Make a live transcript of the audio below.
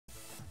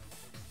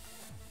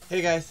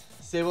Hey guys,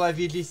 Sableye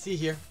VGC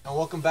here, and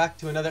welcome back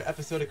to another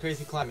episode of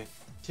Crazy Climbing.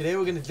 Today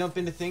we're going to jump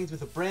into things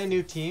with a brand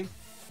new team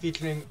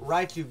featuring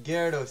Raichu,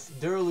 Gyarados,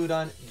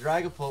 Duraludon,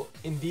 Dragapult,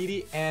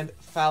 Indeedee, and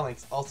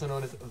Phalanx, also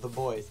known as the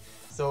Boys.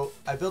 So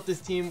I built this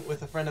team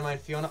with a friend of mine,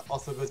 Fiona,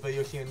 also goes by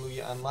Yoshi and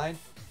Luya online.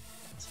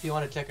 So if you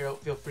want to check her out,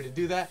 feel free to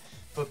do that.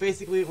 But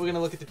basically, we're going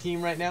to look at the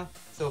team right now.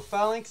 So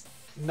Phalanx,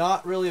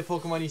 not really a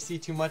Pokemon you see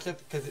too much of,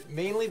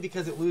 mainly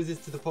because it loses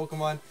to the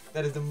Pokemon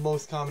that is the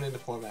most common in the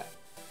format.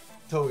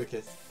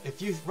 Togekiss.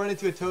 If you run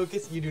into a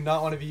Togekiss, you do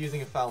not want to be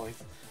using a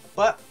Phalanx.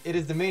 But it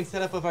is the main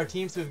setup of our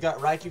team, so we've got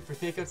Raichu for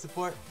Fake Out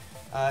support,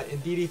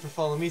 Indeedee for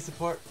Follow Me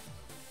support,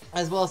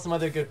 as well as some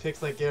other good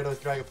picks like Gyarados,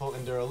 Dragapult,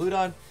 and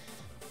Duraludon.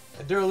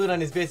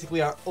 Duraludon is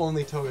basically our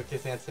only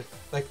Togekiss answer,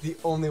 like the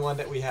only one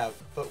that we have,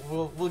 but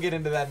we'll get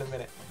into that in a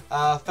minute.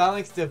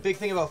 Phalanx, the big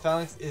thing about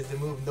Phalanx is the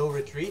move No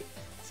Retreat,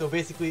 so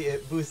basically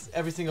it boosts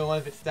every single one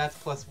of its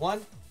stats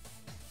 +1,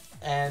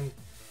 and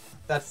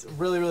that's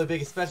really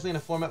big, especially in a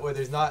format where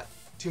there's not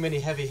too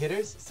many heavy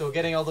hitters, so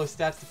getting all those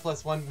stats to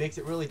 +1 makes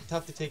it really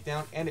tough to take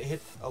down, and it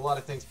hits a lot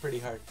of things pretty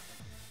hard.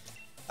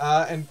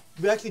 And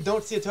we actually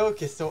don't see a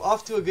Togekiss, so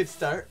off to a good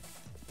start,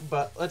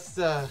 but let's,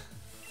 I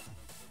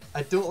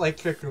don't like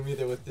Trick Room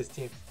either with this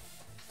team.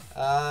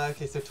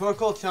 Okay, so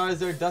Torkoal,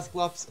 Charizard,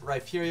 Dusclops,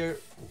 Rhyperior,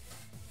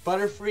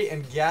 Butterfree,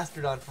 and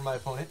Gastrodon for my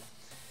opponent.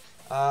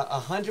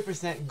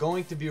 100%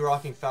 going to be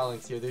rocking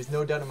Phalanx here, there's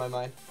no doubt in my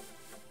mind.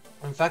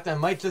 In fact, I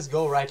might just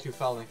go Raichu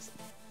Phalanx.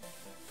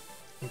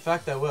 In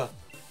fact, I will.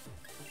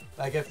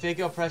 I get Fake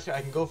Out Pressure,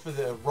 I can go for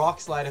the Rock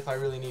Slide if I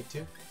really need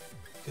to.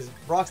 Because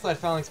Rock Slide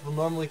Phalanx will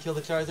normally kill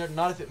the Charizard,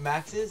 not if it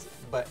maxes,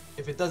 but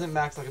if it doesn't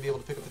max, I can be able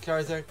to pick up the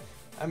Charizard.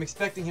 I'm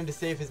expecting him to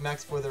save his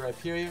max for the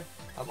Rhyperior.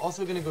 I'm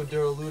also going to go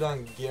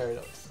Duraludon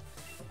Gyarados.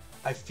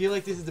 I feel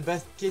like this is the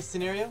best case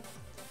scenario,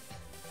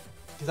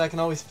 because I can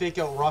always Fake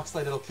Out Rock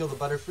Slide, it'll kill the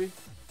Butterfree.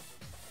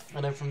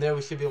 And then from there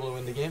we should be able to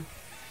win the game.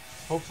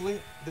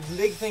 Hopefully. The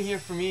big thing here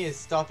for me is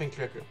stopping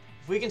Trick Room.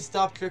 If we can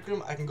stop Trick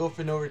Room, I can go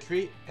for No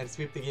Retreat and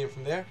sweep the game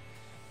from there.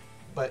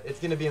 But it's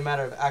going to be a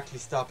matter of actually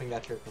stopping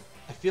that Trick Room.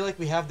 I feel like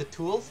we have the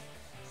tools.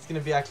 It's going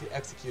to be actually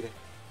executing.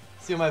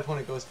 Let's see what my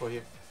opponent goes for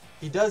here.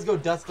 He does go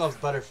Dusclops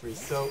Butterfree,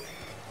 so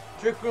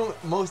Trick Room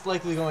most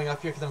likely going up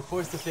here because I'm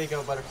forced to Fake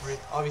Out Butterfree.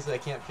 Obviously I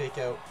can't Fake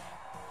Out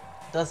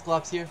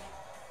Dusclops here.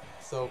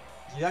 So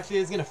he actually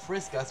is going to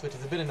Frisk us, which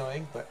is a bit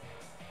annoying, but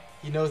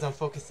he knows I'm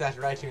Focus Sash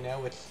Raichu now,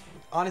 which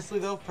honestly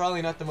though,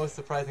 probably not the most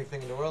surprising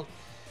thing in the world.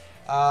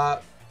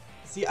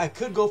 See, I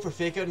could go for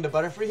Fake Out into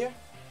Butterfree here.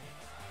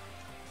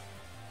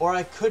 Or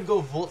I could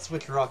go Volt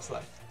Switch Rock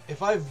Slide.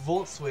 If I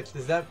Volt Switch,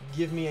 does that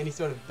give me any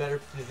sort of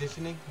better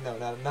positioning? No,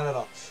 none at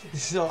all.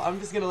 So I'm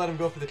just going to let him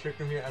go for the Trick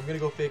Room here. I'm going to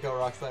go Fake Out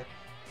Rock Slide.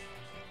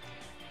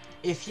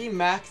 If he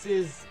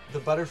maxes the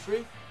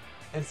Butterfree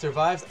and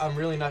survives, I'm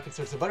really not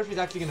concerned. So Butterfree's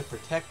actually going to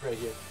protect right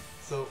here.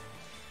 So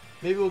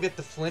maybe we'll get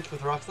the flinch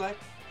with Rock Slide.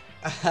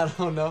 I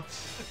don't know.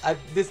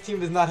 This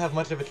team does not have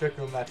much of a Trick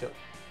Room matchup.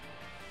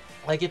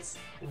 Like, it's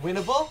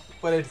winnable,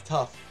 but it's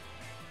tough.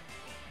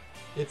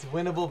 It's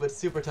winnable, but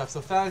super tough.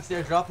 So Phalanx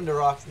there, drop into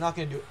rocks, not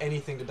going to do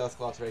anything to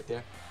Dusclops right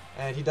there.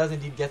 And he does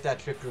indeed get that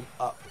Trick Room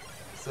up.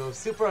 So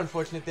super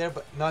unfortunate there,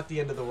 but not the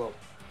end of the world.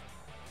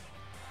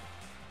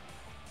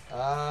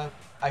 I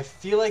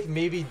feel like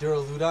maybe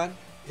Duraludon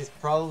is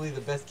probably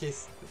the best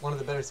case, one of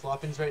the better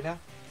swap-ins right now.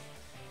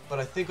 But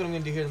I think what I'm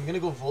going to do here, I'm going to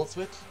go Volt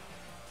Switch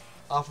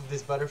off of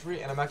this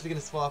Butterfree, and I'm actually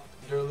going to swap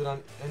Duraludon,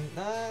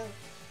 and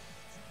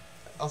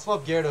I'll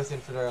swap Gyarados in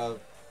for the,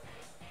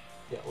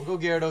 yeah, we'll go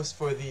Gyarados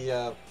for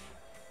the,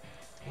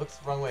 whoops,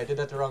 wrong way, I did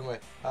that the wrong way.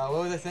 What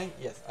was I saying?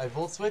 Yes, I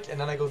Volt Switch, and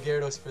then I go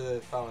Gyarados for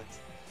the Phalanx.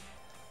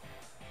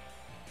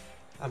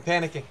 I'm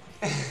panicking.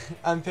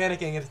 I'm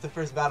panicking, it's the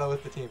first battle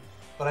with the team.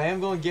 But I am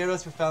going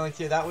Gyarados for Phalanx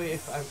here, that way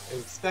if I'm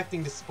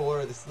expecting the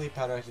Spore, or the Sleep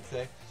Powder I should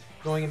say,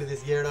 going into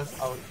this Gyarados,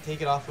 I'll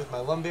take it off with my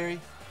Lumberry.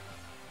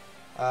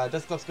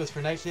 Dusclops goes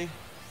for Nightshade.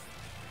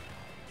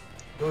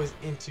 Goes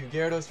into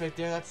Gyarados right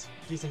there, that's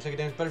decent chunk of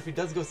damage. Butterfree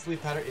does go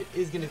Sleep Powder, it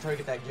is going to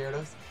target that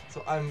Gyarados,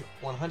 so I'm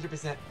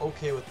 100%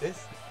 okay with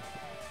this.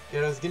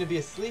 Gyarados is going to be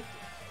asleep,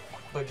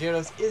 but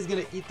Gyarados is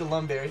going to eat the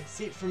Lumberry.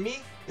 See, for me,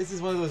 this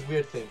is one of those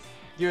weird things.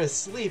 You're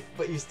asleep,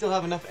 but you still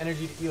have enough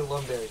energy to eat a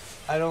Lumberry.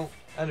 I don't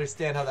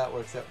understand how that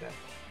works out now.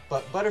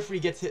 But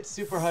Butterfree gets hit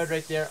super hard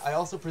right there. I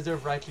also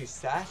preserve Raichu's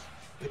Sash,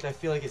 which I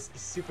feel like is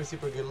super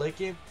good late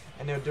game,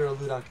 and now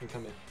Duraludon can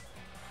come in.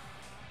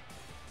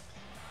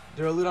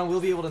 Duraludon will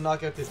be able to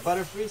knock out this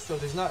Butterfree, so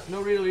there's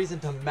no real reason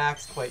to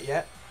max quite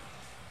yet.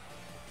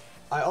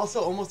 I also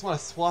almost want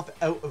to swap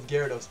out of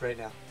Gyarados right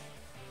now.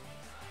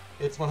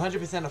 It's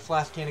 100% a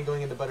Flash Cannon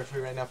going into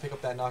Butterfree right now, pick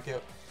up that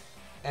knockout.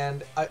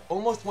 And I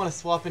almost want to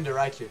swap into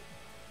Raichu.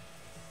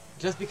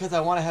 Just because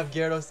I want to have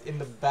Gyarados in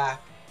the back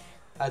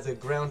as a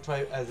ground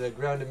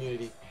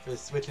immunity for the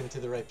switch into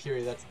the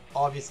Rhyperior that's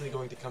obviously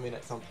going to come in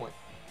at some point.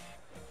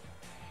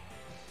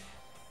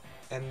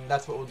 And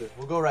that's what we'll do.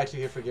 We'll go Raichu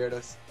here for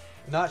Gyarados.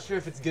 Not sure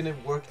if it's going to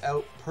work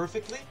out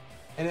perfectly,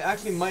 and it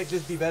actually might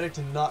just be better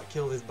to not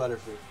kill this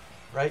Butterfree.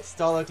 right?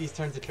 Stall out these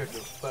turns of Trick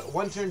Room. But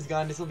one turn's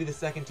gone. This will be the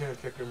second turn of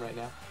Trick Room right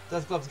now.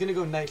 Dusclops gonna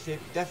go Nightshade.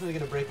 Definitely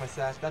gonna break my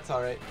sash. That's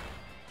alright.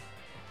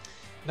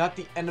 Not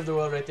the end of the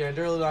world right there. And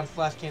Duraludon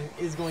Flash Cannon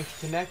is going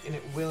to connect, and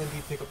it will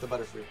indeed pick up the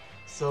Butterfree.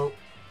 So,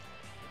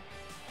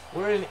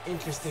 we're in an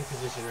interesting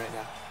position right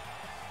now.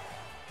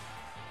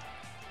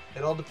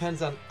 It all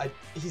depends on...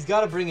 he's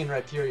got to bring in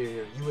Rhyperior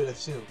here, you would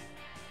assume.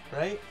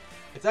 Right?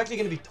 It's actually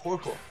going to be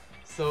Torkoal.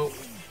 So,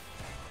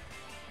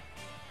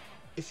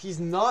 if he's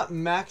not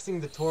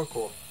maxing the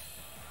Torkoal,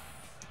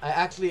 I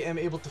actually am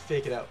able to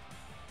fake it out.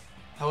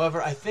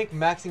 However, I think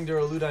maxing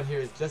Duraludon here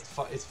is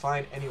is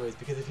fine anyways,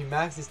 because if he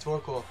maxes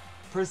Torkoal,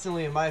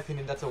 personally, in my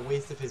opinion, that's a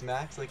waste of his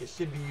max. Like, it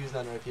should be used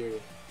on Rhyperior.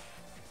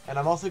 And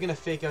I'm also going to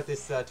fake out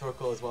this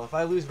Torkoal as well. If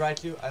I lose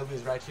Raichu, I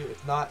lose Raichu.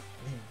 It's not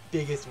the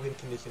biggest win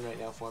condition right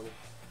now for me.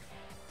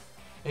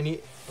 And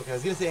okay, I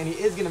was going to say, and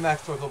he is going to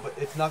max Torkoal, but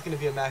it's not going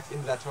to be a max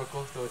into that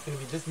Torkoal. So it's going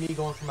to be just me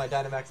going for my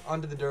Dynamax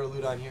onto the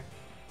Duraludon here.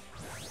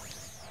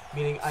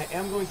 Meaning I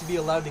am going to be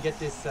allowed to get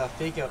this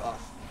fake out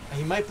off. And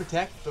he might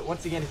protect, but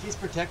once again, if he's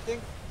protecting,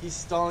 he's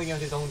stalling out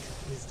his own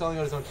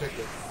Trick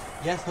Room.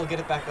 Yes, he'll get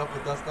it back up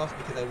with Dusclops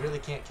because I really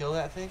can't kill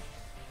that thing.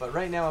 But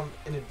right now, I'm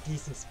in a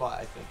decent spot,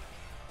 I think.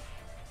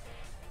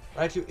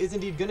 Raichu is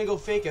indeed going to go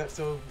fake out,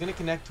 so going to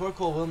connect.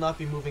 Torkoal will not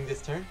be moving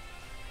this turn.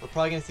 We're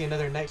probably going to see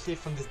another Nightshade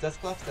from this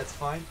Dusclops. That's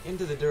fine.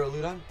 Into the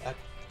Duraludon.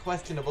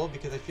 Questionable,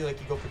 because I feel like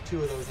you go for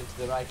 2 of those into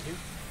the Raichu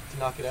to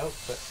knock it out.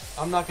 But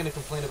I'm not going to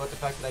complain about the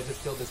fact that I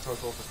just killed this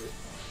Torkoal for free.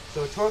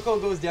 So Torkoal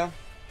goes down.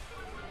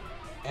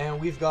 And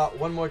we've got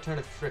one more turn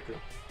of Trick Room,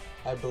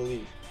 I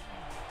believe.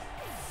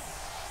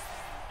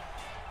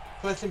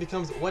 Question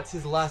becomes, what's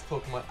his last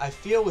Pokemon? I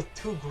feel with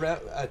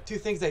two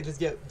things that just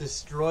get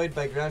destroyed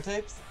by ground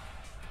types.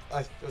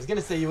 I was going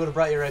to say you would have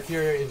brought your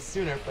Rhyperior in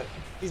sooner, but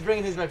he's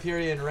bringing his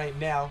Rhyperior in right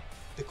now.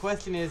 The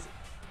question is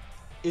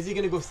he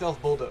going to go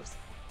self-Bulldoze?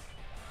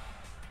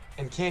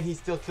 And can he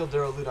still kill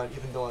Duraludon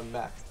even though I'm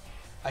maxed?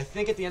 I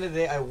think at the end of the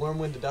day I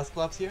Wormwind to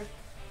Dusclops here,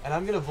 and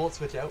I'm going to Volt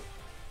Switch out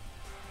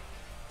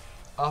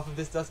off of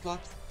this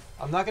Dusclops.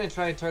 I'm not going to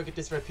try and target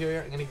this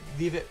Rhyperior. I'm going to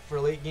leave it for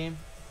late game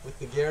with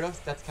the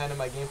Gyarados. That's kind of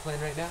my game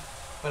plan right now.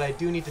 But I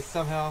do need to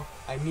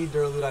I need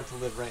Duraludon to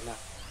live right now.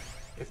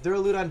 If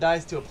Duraludon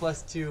dies to a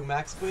 +2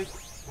 Max Quake,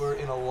 we're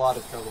in a lot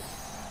of trouble.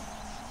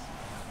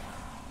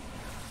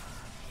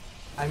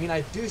 I mean,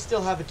 I do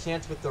still have a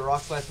chance with the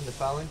Rock Slide from the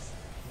Phalanx,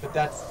 but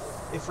that's...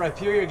 if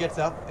Rhyperior gets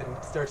up and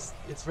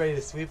it's ready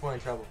to sweep, we're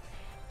in trouble.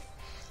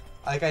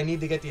 Like, I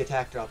need to get the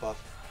attack drop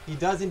off. He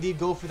does indeed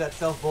go for that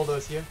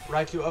self-Bulldoze here.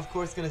 Raichu, of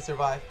course, going to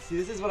survive. See,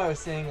 this is what I was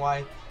saying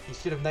why he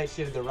should have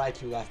Nightshaded the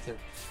Raichu last turn.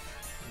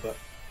 But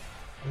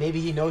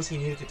maybe he knows he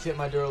needed to chip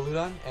my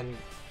Duraludon, and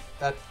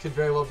that could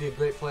very well be a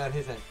great play on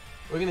his end.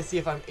 We're going to see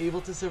if I'm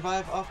able to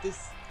survive off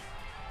this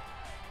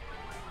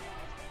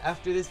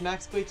after this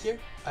Max Quake here.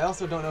 I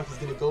also don't know if he's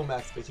going to go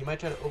Max Quake. He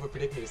might try to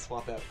overpredict me to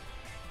swap out.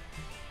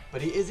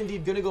 But he is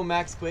indeed going to go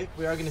Max Quake.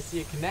 We are going to see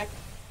it connect.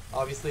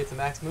 Obviously, it's a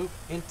max move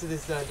into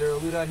this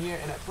Duraludon here,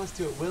 and at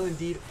 +2, it will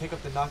indeed pick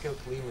up the knockout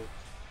cleanly.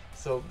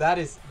 So that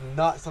is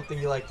not something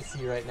you like to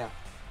see right now.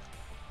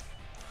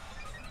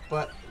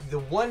 But the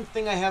one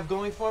thing I have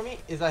going for me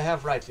is I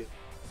have Raichu.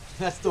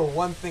 That's the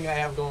one thing I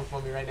have going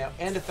for me right now,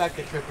 and the fact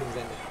that Trick Room's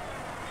ending.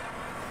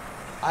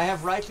 I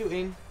have Raichu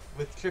in.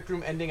 With Trick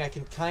Room ending, I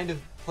can kind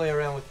of play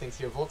around with things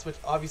here. Volt Switch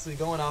obviously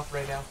going off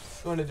right now.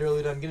 Going to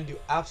Duraludon, I'm going to do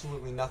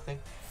absolutely nothing,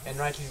 and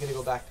Raichu's going to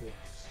go back to me.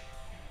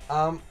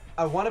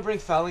 I want to bring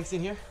Phalanx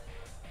in here.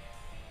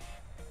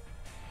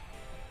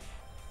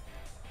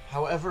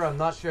 However, I'm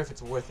not sure if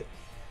it's worth it.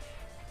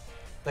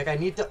 Like, I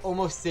need to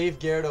almost save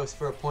Gyarados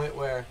for a point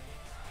where,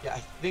 yeah, I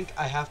think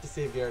I have to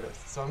save Gyarados.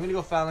 So I'm going to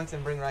go Phalanx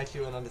and bring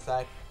Raichu in on the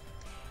side.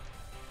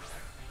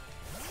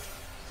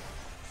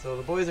 So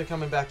the boys are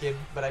coming back in,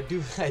 but I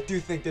do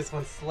think this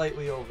one's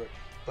slightly over.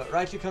 But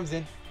Raichu comes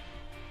in.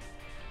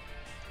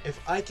 If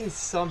I can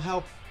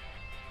somehow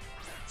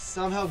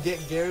get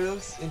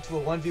Gyarados into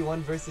a 1v1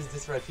 versus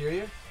this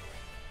Rhyperior,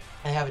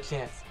 I have a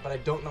chance, but I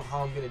don't know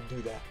how I'm going to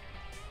do that.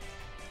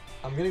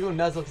 I'm going to go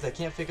Nuzzle because I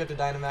can't fake out the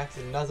Dynamax,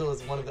 and Nuzzle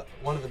is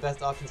one of the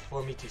best options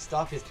for me to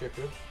stop his Trick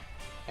Room.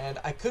 And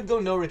I could go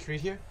No Retreat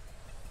here,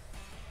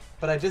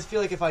 but I just feel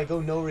like if I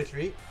go No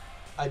Retreat,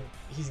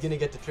 he's going to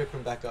get the Trick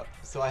Room back up.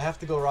 So I have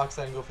to go Rock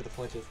Slide and go for the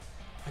flinches.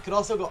 I could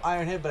also go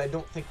Iron Head, but I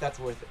don't think that's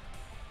worth it.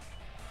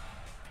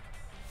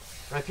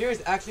 Rhyperior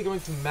is actually going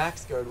to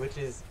Max Guard, which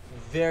is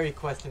very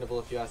questionable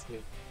if you ask me.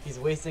 He's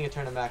wasting a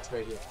turn of Max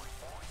right here.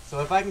 So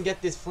if I can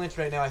get this flinch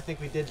right now, I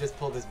think we did just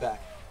pull this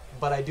back.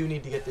 But I do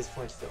need to get this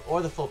flinch still,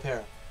 or the full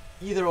para.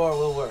 Either or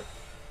will work.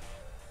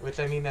 Which,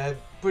 I mean, I have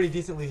pretty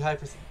decent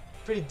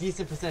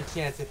percent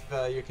chance if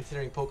you're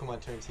considering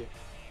Pokemon terms here.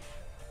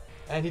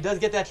 And he does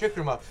get that Trick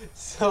Room up.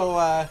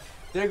 So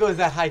there goes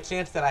that high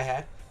chance that I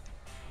had.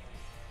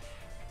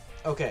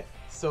 Okay,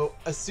 so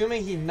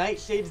assuming he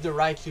Nightshades the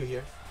Raichu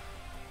here,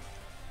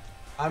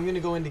 I'm going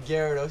to go into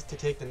Gyarados to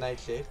take the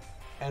Nightshade.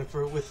 And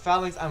with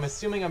Phalanx, I'm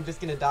assuming I'm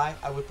just going to die.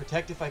 I would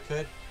protect if I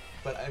could,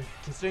 but I'm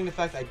considering the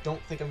fact I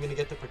don't think I'm going to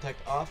get the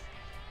protect off.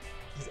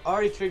 He's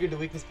already triggered the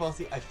weakness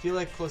policy. I feel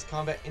like close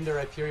combat into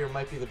Rhyperior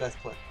might be the best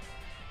play,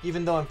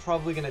 even though I'm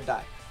probably going to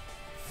die.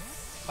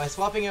 By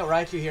swapping out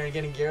Raichu here and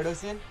getting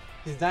Gyarados in,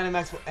 his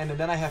Dynamax will end, and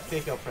then I have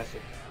Fake Out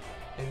pressure.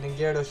 And then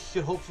Gyarados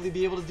should hopefully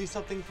be able to do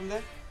something from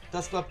there.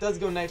 Dusclops does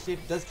go Nightshade,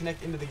 does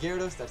connect into the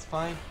Gyarados, that's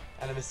fine.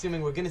 And I'm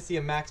assuming we're going to see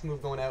a max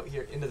move going out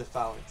here into the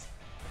Phalanx.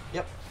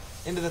 Yep,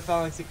 into the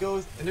Phalanx it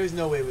goes, and there's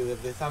no way we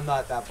live this. I'm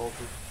not that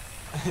bulky.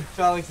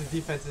 Phalanx's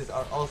defenses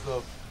are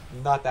also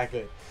not that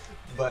good.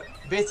 But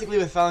basically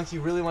with Phalanx,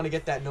 you really want to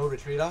get that no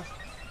retreat off.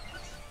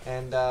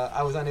 And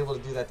I was unable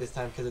to do that this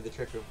time because of the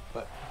Trick Room.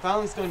 But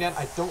Phalanx going down,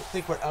 I don't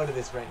think we're out of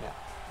this right now.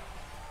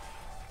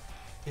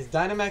 His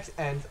Dynamax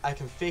ends, I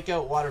can fake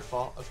out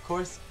Waterfall. Of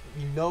course,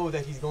 we know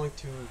that he's going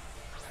to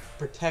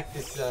protect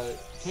this,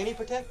 can he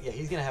protect? Yeah,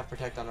 he's going to have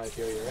protect on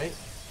Rhyperior, right?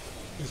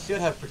 He should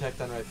have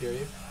protect on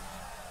Rhyperior.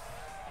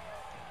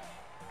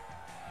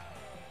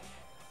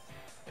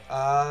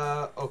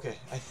 Okay,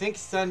 I think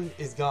Sun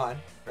is gone,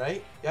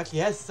 right? He actually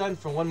has Sun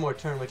for one more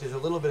turn, which is a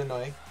little bit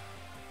annoying.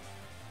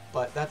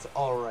 But that's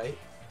alright.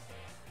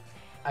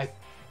 I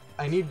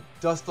need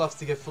Dusclops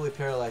to get fully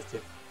paralyzed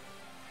here.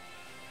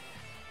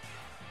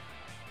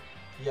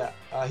 Yeah,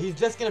 he's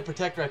just going to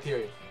protect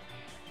Rhyperior.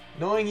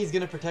 Knowing he's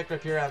going to protect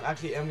Rhyperior, I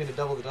actually am going to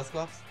double the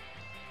Dusclops.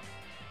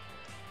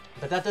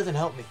 But that doesn't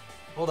help me.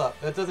 Hold up,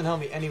 that doesn't help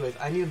me anyways.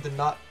 I need him to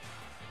not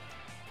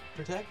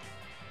protect.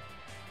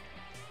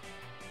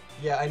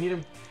 Yeah, I need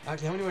him.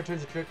 Actually, how many more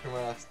turns of Trick Room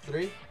are left?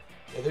 3?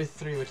 Yeah, there's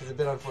 3, which is a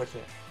bit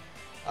unfortunate.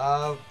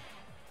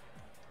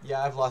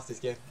 Yeah, I've lost this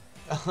game.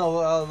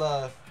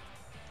 I'll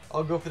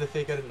go for the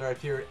fake out into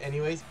Rhyperior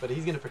anyways, but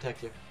he's gonna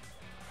protect you.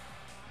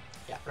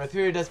 Yeah,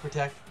 Rhyperior does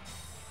protect.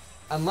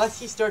 Unless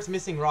he starts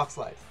missing Rock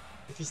Slides.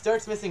 If he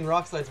starts missing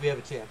Rock Slides, we have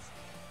a chance.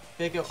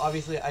 Fake out,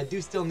 obviously, I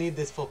do still need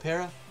this full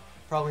para.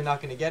 Probably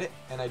not gonna get it,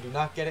 and I do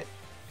not get it.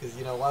 Because,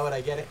 you know, why would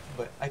I get it?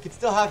 But I could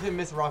still have him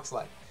miss Rock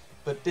Slide.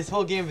 But this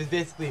whole game is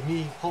basically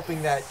me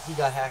hoping that he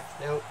got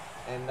hacked out,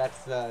 and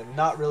that's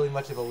not really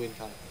much of a win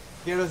con.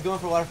 Gyarados going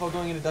for Waterfall,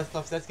 going into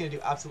Dusclops. That's going to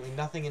do absolutely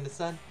nothing in the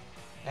sun,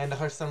 and the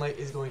Harsh Sunlight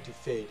is going to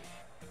fade.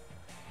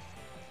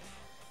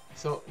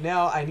 So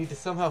now I need to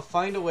somehow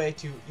find a way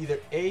to either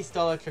A,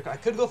 stall out Trick Room. I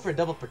could go for a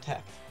double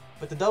protect,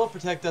 but the double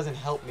protect doesn't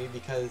help me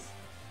because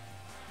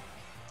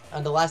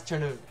on the last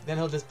turn then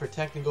he'll just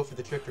protect and go for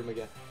the Trick Room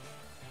again.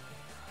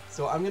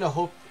 So I'm going to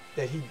hope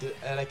that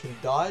I can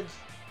dodge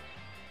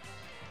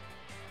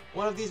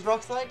one of these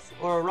Rock Slides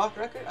or a Rock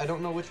Record. I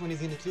don't know which one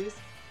he's going to choose.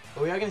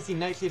 But we are going to see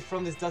Nightshade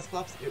from this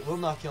Dusclops. It will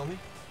not kill me,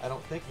 I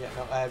don't think. Yeah,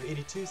 no, I have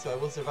 82, so I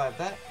will survive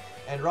that.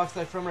 And Rock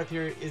Slide from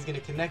Rhyperior is going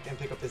to connect and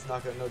pick up this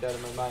knockout, no doubt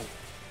in my mind.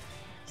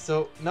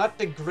 So, not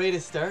the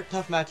greatest start.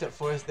 Tough matchup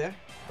for us there.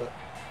 But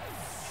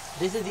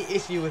this is the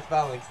issue with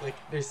Phalanx. Like,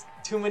 there's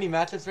too many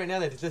matchups right now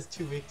that it's just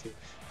too weak to.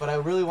 But I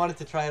really wanted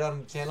to try it on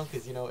the channel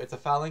because, you know, it's a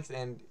Phalanx,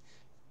 and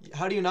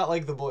how do you not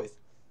like the boys?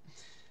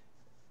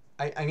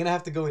 I'm going to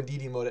have to go in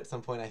DD mode at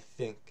some point, I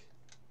think.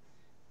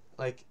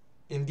 Like,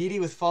 in DD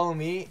with Follow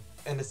Me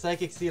and the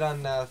Psychic Seed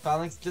on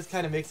Phalanx just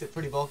kind of makes it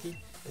pretty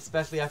bulky,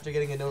 especially after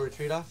getting a no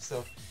retreat off.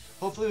 So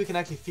hopefully we can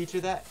actually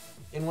feature that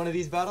in one of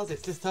these battles.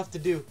 It's just tough to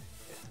do.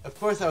 Of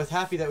course, I was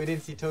happy that we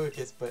didn't see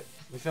Togekiss, but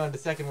we found the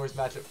second worst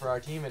matchup for our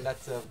team, and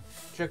that's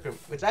Trick Room,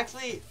 which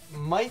actually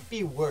might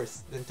be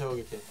worse than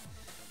Togekiss.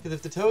 Because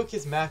if the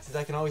Togekiss maxes,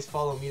 I can always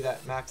follow me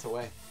that max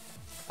away.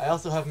 I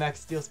also have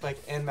max Steel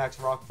Spike and max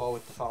Rockfall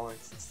with the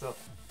Phalanx, so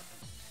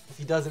if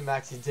he doesn't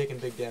max, he's taking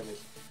big damage.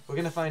 We're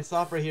going to find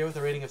Sopra here with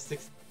a rating of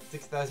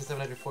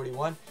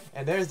 6,741,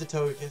 and there's the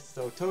Togekiss.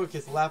 So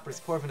Togekiss,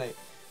 Lapras, Corviknight,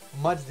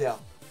 Mudsdale,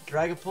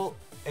 Dragapult,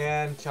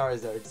 and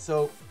Charizard.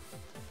 So,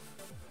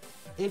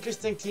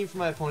 interesting team for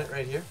my opponent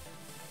right here.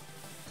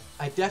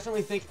 I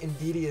definitely think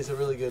Indeedee is a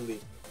really good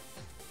lead.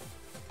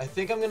 I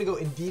think I'm going to go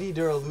Indeedee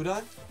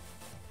Duraludon.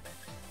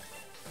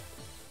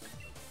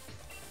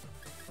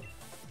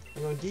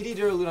 You know, DD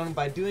Duraludon,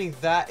 by doing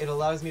that, it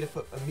allows me to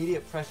put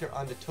immediate pressure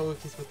on the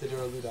Togekiss with the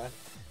Duraludon.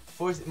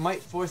 It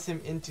might force him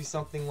into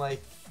something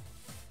like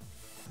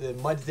the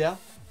Mudsdale,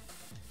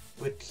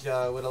 which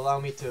would allow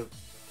me to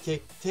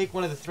take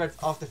one of the threats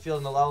off the field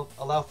and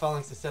allow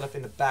Phalanx to set up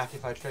in the back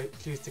if I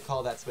choose to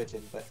call that switch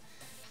in. But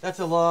that's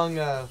a long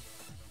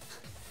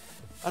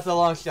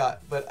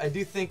shot. But I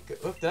do think.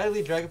 Oops, did I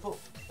lead Dragapult?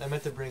 I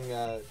meant to bring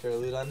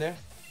Duraludon there.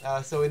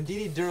 So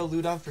Indeedee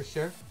Duraludon for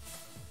sure.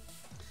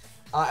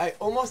 I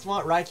almost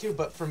want Raichu,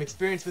 but from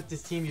experience with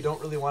this team, you don't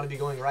really want to be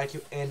going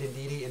Raichu and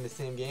Indeedee in the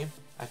same game.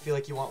 I feel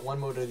like you want one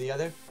mode or the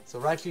other. So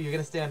Raichu, you're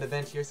going to stay on the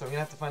bench here, so I'm going to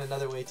have to find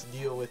another way to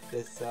deal with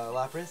this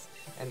Lapras.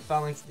 And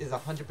Phalanx is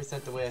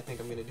 100% the way I think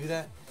I'm going to do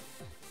that.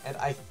 And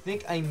I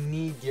think I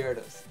need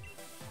Gyarados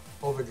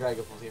over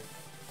Dragapult here.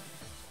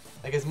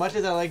 Like, as much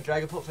as I like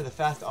Dragapult for the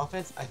fast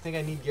offense, I think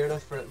I need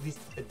Gyarados for at least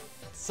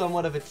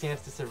somewhat of a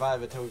chance to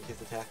survive a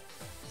Togekiss attack.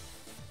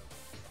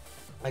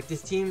 Like,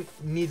 this team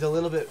needs a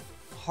little bit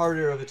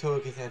harder of the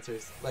Togekiss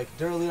answers. Like,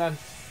 Duraludon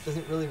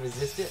doesn't really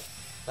resist it.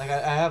 Like,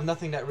 I have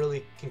nothing that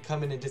really can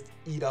come in and just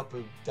eat up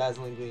a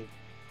Dazzling Gleam,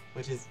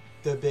 which is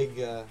the big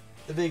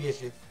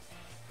issue.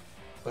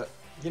 But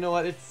you know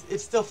what?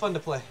 It's still fun to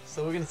play.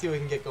 So we're gonna see what we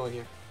can get going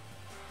here.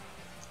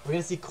 We're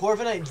gonna see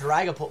Corviknight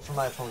Dragapult for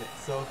my opponent.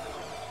 So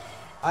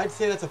I'd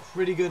say that's a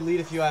pretty good lead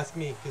if you ask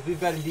me, because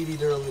we've got Indeedee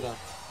Duraludon.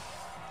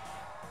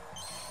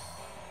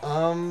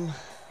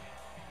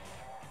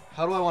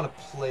 How do I want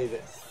to play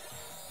this?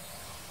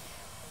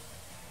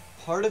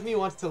 Part of me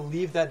wants to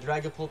leave that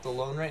Dragapult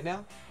alone right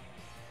now,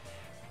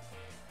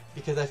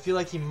 because I feel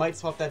like he might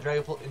swap that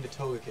Dragapult into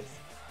Togekiss.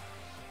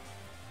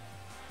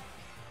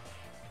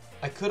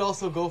 I could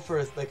also go for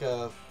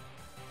a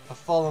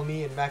Follow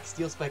Me and max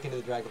Steel Spike into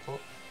the Dragapult.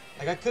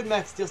 Like, I could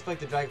max Steel Spike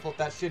the Dragapult,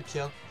 that should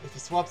kill. If he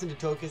swaps into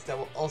Togekiss, that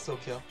will also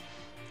kill.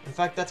 In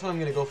fact, that's what I'm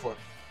going to go for.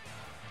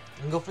 I'm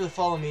going to go for the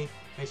Follow Me,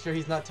 make sure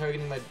he's not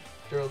targeting my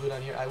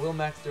Duraludon here. I will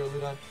max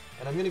Duraludon,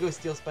 and I'm going to go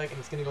Steel Spike, and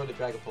it's going to go into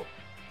Dragapult.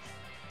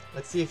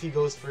 Let's see if he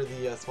goes for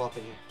the swap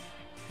in here.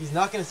 He's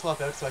not going to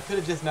swap out, so I could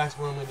have just max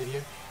Wormwinded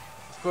here.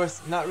 Of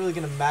course, not really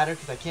going to matter,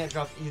 because I can't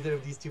drop either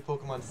of these two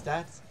Pokemon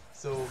stats.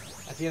 So,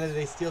 at the end of the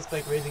day, Steel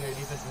Spike raising our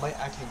defense might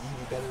actually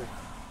be the better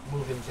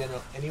move in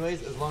general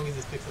anyways, as long as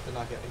this picks up the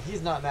knockout. And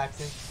he's not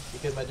maxing,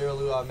 because my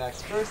Duraludon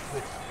maxed first,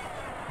 which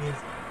means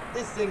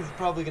this thing's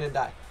probably going to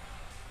die.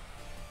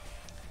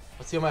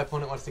 Let's see what my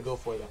opponent wants to go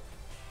for, though.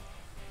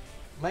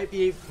 Might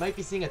be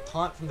seeing a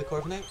taunt from the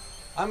Corviknight.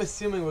 I'm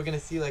assuming we're going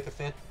to see like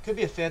could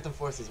be a Phantom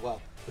Force as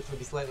well, which would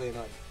be slightly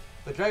annoying.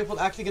 But Dragapult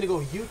actually going to go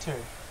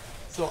U-turn.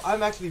 So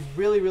I'm actually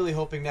really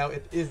hoping now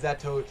it is that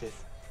Togekiss.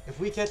 If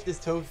we catch this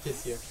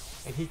Togekiss here,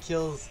 and he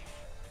kills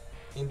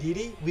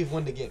Indeedee, we've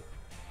won the game.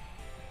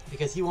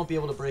 Because he won't be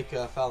able to break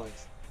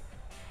Phalanx.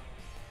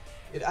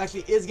 It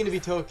actually is going to be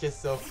Togekiss,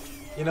 so,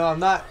 you know, I'm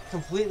not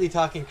completely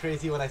talking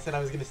crazy when I said I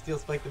was going to Steel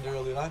Spike the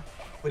Duraludon.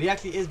 But he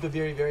actually is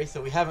Babiri,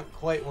 so we haven't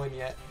quite won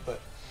yet, but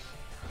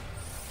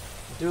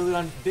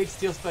Duraludon, big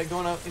Steel Spike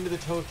going out into the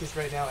Togekiss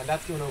right now, and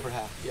that's doing over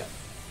half. Yeah,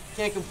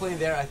 can't complain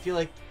there. I feel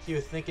like he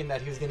was thinking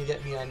that he was going to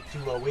get me on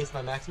to waste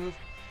my max move,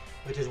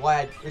 which is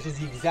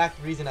the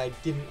exact reason I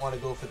didn't want to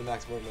go for the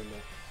max Wormwind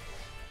there.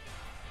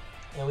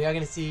 And we are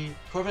going to see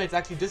Corviknight's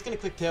actually just going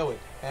to click Tailwind,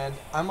 and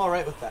I'm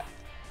alright with that.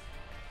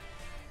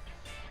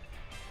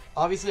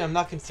 Obviously, I'm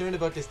not concerned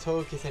about this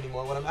Togekiss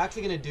anymore. What I'm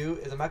actually going to do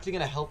is I'm actually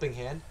going to Helping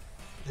Hand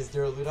this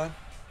Duraludon,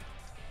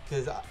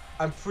 because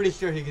I'm pretty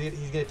sure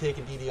he's going to take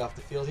Indeedee off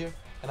the field here,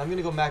 and I'm going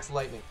to go max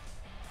Lightning.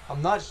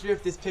 I'm not sure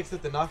if this picks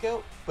up the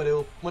knockout, but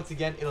once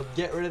again, it'll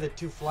get rid of the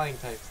two flying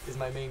types is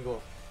my main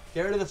goal.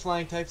 Get rid of the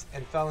flying types,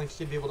 and Phalanx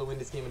should be able to win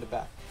this game in the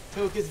back.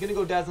 Togekiss is going to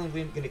go Dazzling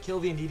Gleam, going to kill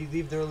the Indeedee,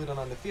 leave Duraludon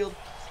on the field.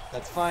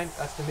 That's fine.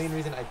 That's the main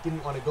reason I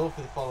didn't want to go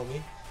for the Follow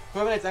Me.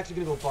 Corviknight's actually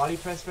going to go Body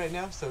Press right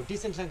now, so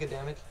decent chunk of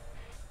damage.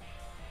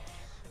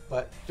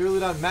 But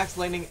Duraludon, max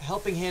Lightning,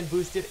 Helping Hand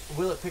boosted.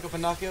 Will it pick up a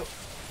knockout?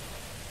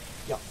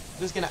 Yep.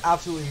 Just going to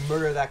absolutely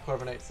murder that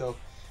Corviknight. So,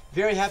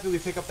 very happy we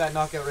pick up that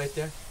knockout right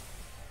there.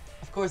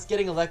 Of course,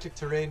 getting Electric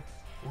Terrain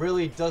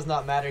really does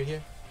not matter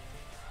here.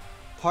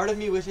 Part of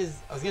me wishes,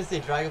 I was going to say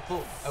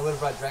Dragapult. I would have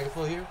brought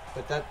Dragapult here,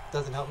 but that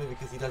doesn't help me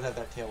because he does have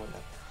that Tailwind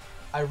up.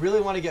 I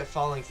really want to get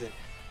Phalanx in.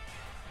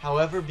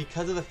 However,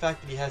 because of the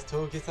fact that he has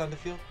Togekiss on the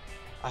field,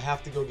 I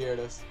have to go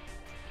Gyarados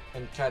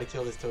and try to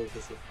kill this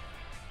Togekiss here.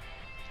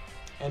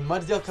 And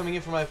Mudsdale coming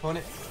in for my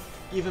opponent,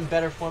 even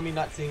better for me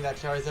not seeing that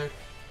Charizard.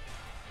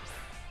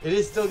 It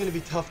is still going to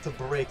be tough to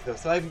break though,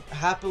 so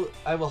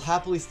I will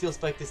happily Steel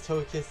Spike this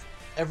Togekiss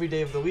every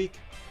day of the week.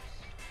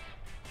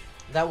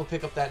 That will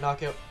pick up that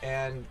knockout,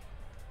 and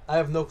I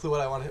have no clue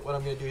what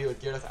I'm going to do here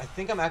with Gyarados. I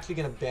think I'm actually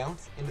going to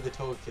bounce into the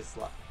Togekiss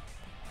slot.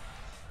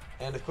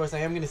 And of course I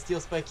am going to Steel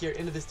Spike here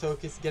into this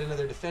Togekiss, get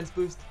another defense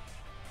boost.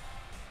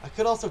 I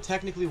could also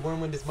technically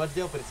Wormwind this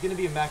Mudsdale, but it's going to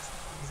be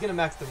he's going to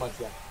max the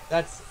Mudsdale.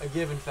 That's a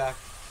given fact,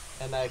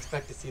 and I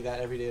expect to see that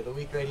every day of the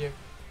week right here.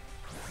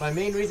 My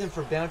main reason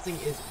for bouncing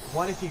is,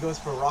 one, if he goes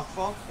for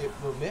Rockfall, it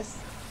will miss.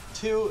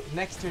 Two,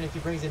 next turn if he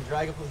brings in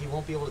Dragapult, he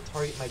won't be able to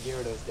target my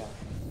Gyarados down.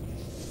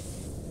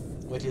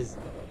 Which is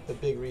the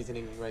big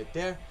reasoning right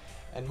there.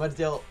 And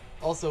Mudsdale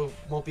also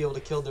won't be able to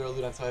kill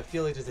Duraludon, so I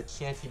feel like there's a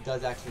chance he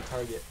does actually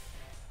target.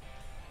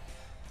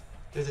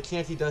 There's a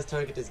chance he does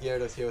target this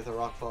Gyarados here with a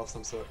Rockfall of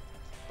some sort.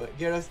 But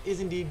Gyarados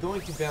is indeed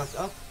going to bounce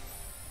up.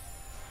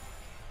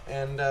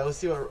 And let's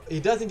see what...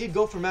 He does indeed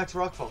go for max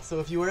Rockfall. So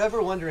if you were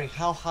ever wondering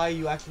how high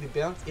you actually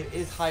bounce, it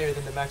is higher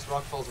than the max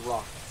Rockfall's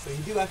Rock. So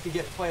you do actually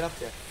get quite up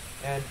there.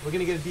 And we're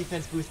going to get a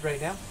defense boost right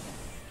now,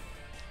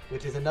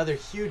 which is another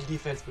huge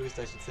defense boost,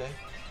 I should say.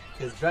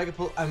 Because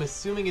Dragapult, I'm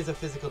assuming, is a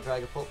physical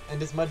Dragapult. And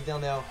this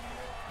Mudsdale now,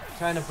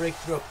 trying to break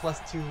through a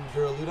 +2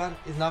 Duraludon,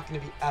 is not going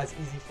to be as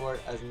easy for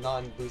it as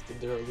non-boosted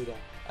Duraludon,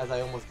 as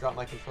I almost dropped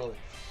my controller.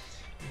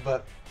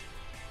 But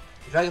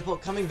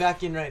Dragapult coming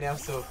back in right now,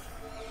 so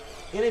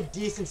in a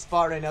decent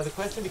spot right now. The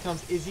question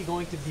becomes, is he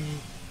going to be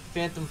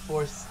Phantom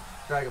Force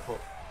Dragapult?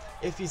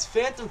 If he's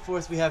Phantom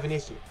Force, we have an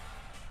issue.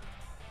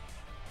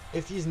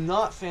 If he's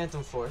not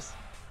Phantom Force,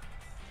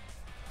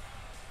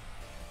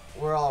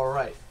 we're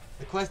alright.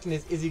 The question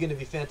is he going to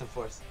be Phantom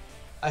Force?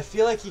 I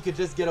feel like he could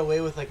just get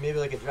away with maybe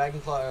a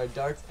Dragon Claw or a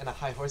Darts and a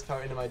high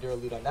horsepower into my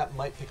Duraludon. That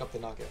might pick up the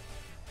knockout.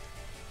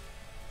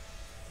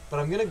 But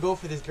I'm gonna go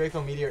for this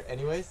Draco Meteor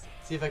anyways.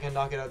 See if I can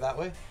knock it out that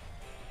way.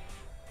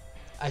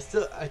 I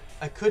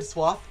could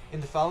swap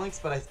into Phalanx,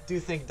 but I do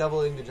think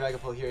doubling the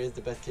Dragapult here is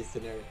the best case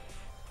scenario.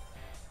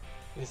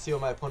 I'm gonna see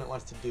what my opponent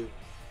wants to do.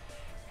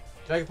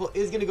 Dragapult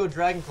is going to go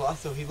Dragon Claw,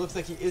 so he looks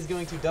like he is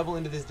going to double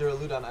into this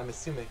Duraludon, I'm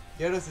assuming.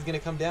 Gyarados is going to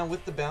come down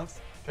with the bounce.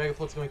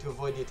 Dragapult's going to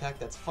avoid the attack,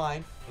 that's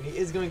fine. And he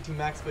is going to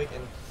Max Quake,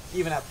 and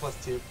even at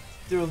 +2,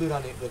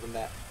 Duraludon ain't living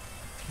that.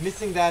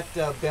 Missing that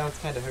bounce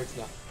kind of hurts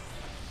now.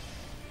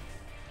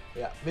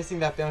 Yeah, missing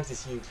that bounce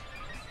is huge.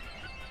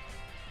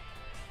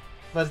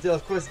 But still,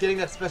 of course, getting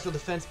that special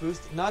defense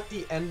boost, not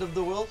the end of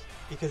the world,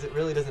 because it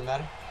really doesn't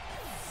matter.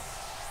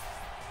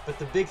 But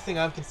the big thing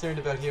I'm concerned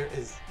about here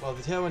is, well,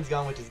 the Tailwind's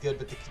gone, which is good,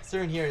 but the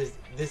concern here is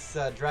this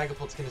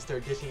Dragapult's going to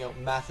start dishing out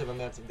massive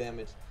amounts of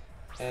damage.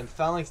 And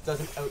Phalanx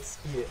doesn't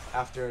outspeed it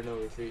after a no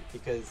retreat,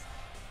 because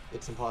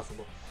it's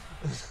impossible.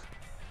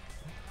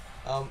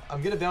 I'm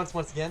going to bounce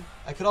once again.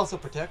 I could also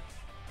protect.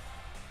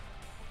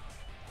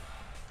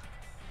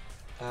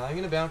 I'm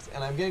going to bounce,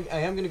 and I am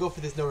going to go for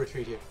this no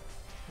retreat here.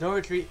 No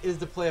retreat is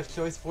the play of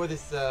choice for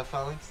this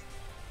Phalanx.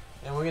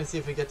 And we're going to see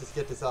if we get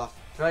this off.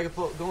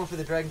 Dragapult going for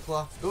the Dragon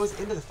Claw. Goes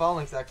into the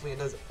Phalanx actually and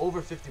does over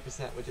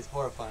 50%, which is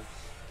horrifying.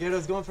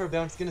 Gyarados going for a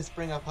bounce, going to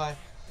spring up high.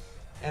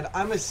 And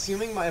I'm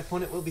assuming my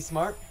opponent will be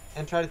smart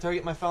and try to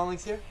target my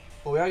Phalanx here.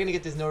 But we are going to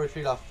get this no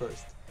retreat off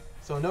first.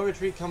 So no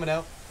retreat coming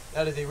out.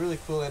 That is a really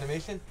cool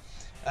animation.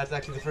 That's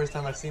actually the first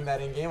time I've seen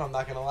that in game, I'm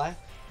not going to lie.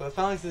 But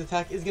Phalanx's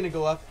attack is going to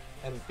go up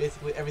and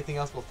basically everything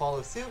else will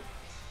follow suit.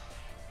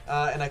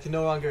 And I can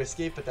no longer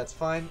escape, but that's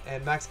fine.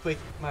 And Max Quake,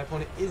 my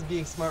opponent, is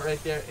being smart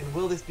right there. And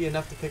will this be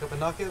enough to pick up a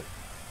knockout?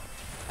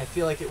 I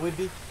feel like it would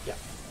be. Yeah.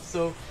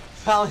 So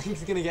Phalanx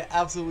is going to get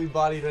absolutely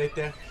bodied right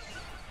there.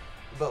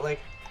 But like,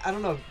 I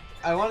don't know.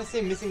 I want to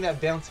say missing that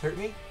bounce hurt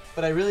me,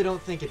 but I really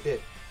don't think it did.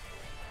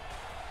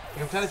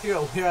 Like, I'm trying to figure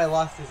out where I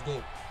lost this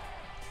game.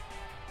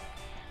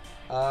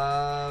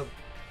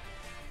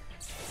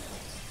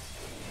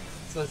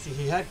 So let's see.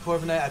 He had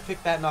Corviknight. I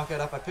picked that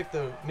knockout up. I picked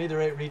made the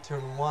right read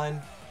turn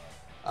 1.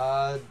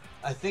 I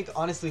think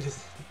honestly just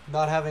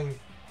not having,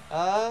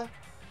 I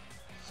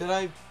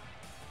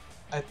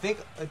think,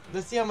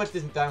 let's see how much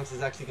this bounce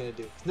is actually going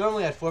to do.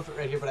 Normally I'd forfeit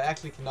right here, but I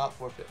actually cannot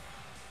forfeit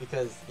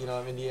because, you know,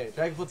 I'm in the air.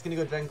 Dragapult's going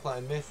to go Dragon Claw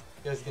and miss.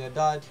 Gyarados is going to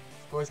dodge,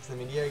 of course, because I'm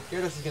in the air.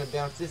 Gyarados is going to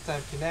bounce, this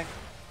time connect,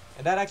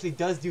 and that actually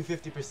does do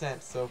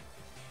 50%, so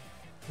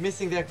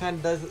missing there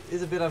kind of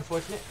is a bit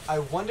unfortunate. I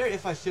wonder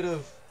if I should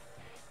have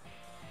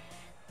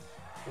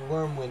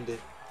Worm-winded.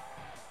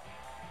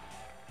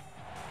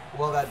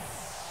 Well,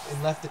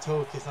 and left the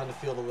Togekiss on the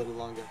field a little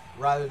longer,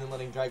 rather than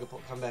letting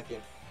Dragapult come back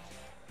in.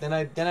 Then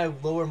I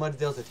lower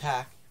Mudsdale's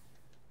attack,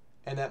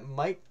 and that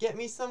might get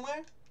me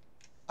somewhere?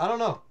 I don't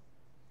know.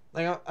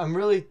 Like, I'm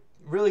really,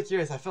 really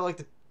curious. I felt like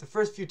the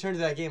first few turns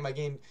of that game, I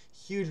gained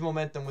huge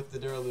momentum with the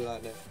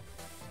Duraludon there.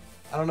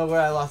 I don't know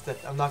where I lost it,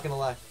 I'm not gonna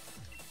lie.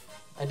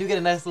 I do get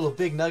a nice little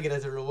big nugget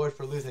as a reward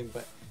for losing,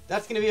 but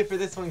that's gonna be it for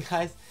this one,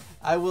 guys.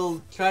 I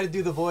will try to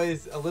do the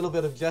boys a little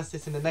bit of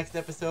justice in the next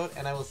episode,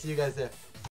 and I will see you guys there.